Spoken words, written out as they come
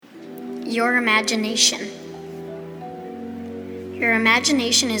Your imagination. Your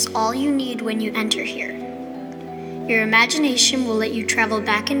imagination is all you need when you enter here. Your imagination will let you travel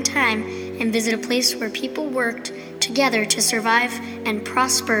back in time and visit a place where people worked together to survive and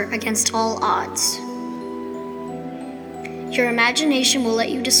prosper against all odds. Your imagination will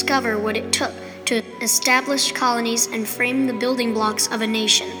let you discover what it took to establish colonies and frame the building blocks of a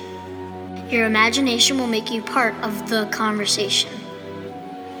nation. Your imagination will make you part of the conversation.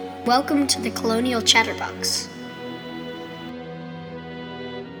 Welcome to the Colonial Chatterbox.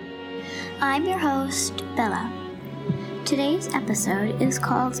 I'm your host, Bella. Today's episode is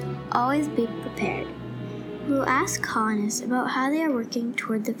called Always Be Prepared. We'll ask colonists about how they are working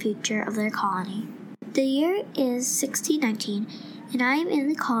toward the future of their colony. The year is 1619, and I am in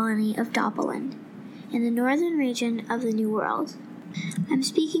the colony of Doppeland, in the northern region of the New World. I'm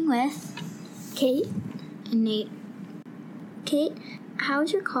speaking with Kate and Nate. Kate, how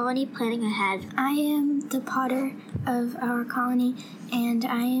is your colony planning ahead? I am the potter of our colony, and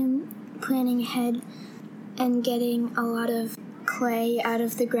I am planning ahead and getting a lot of clay out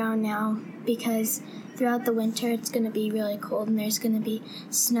of the ground now because throughout the winter it's going to be really cold and there's going to be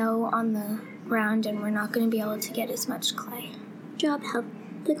snow on the ground and we're not going to be able to get as much clay. Job help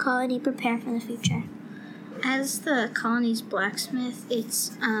the colony prepare for the future. As the colony's blacksmith,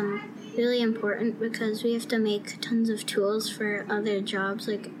 it's really important because we have to make tons of tools for other jobs.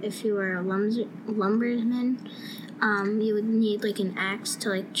 Like if you were a lumberman, you would need like an axe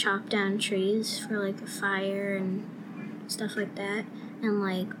to chop down trees for a fire and stuff like that,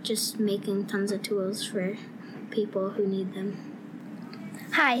 and just making tons of tools for people who need them.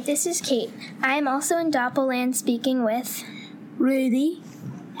 Hi, this is Kate. I am also in Doppeland speaking with Rudy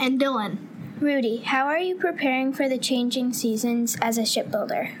and Dylan. Rudy, how are you preparing for the changing seasons as a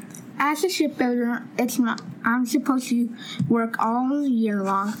shipbuilder? As a shipbuilder, I'm supposed to work all year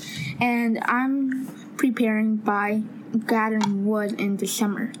long, and I'm preparing by gathering wood in the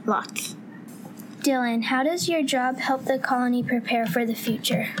summer lots. Dylan, how does your job help the colony prepare for the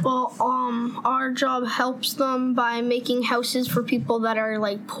future? Well, our job helps them by making houses for people that are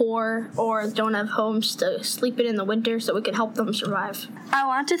poor or don't have homes to sleep in the winter, so we can help them survive. I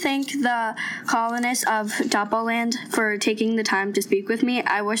want to thank the colonists of Doppeland for taking the time to speak with me.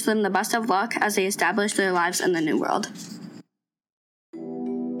 I wish them the best of luck as they establish their lives in the New World.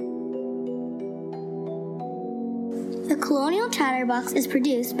 The Colonial Chatterbox is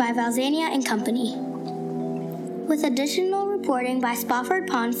produced by Valzania and Company, with additional reporting by Spofford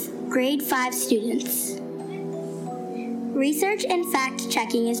Pond's Grade 5 students. Research and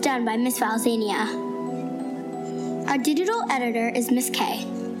fact-checking is done by Miss Valzania. Our digital editor is Miss Kay.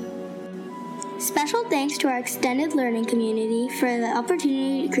 Special thanks to our extended learning community for the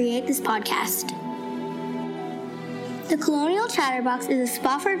opportunity to create this podcast. The Colonial Chatterbox is a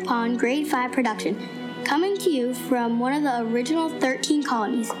Spofford Pond Grade 5 production, coming to you from one of the original 13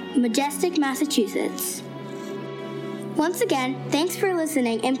 colonies, Majestic, Massachusetts. Once again, thanks for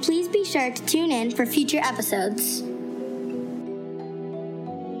listening, and please be sure to tune in for future episodes.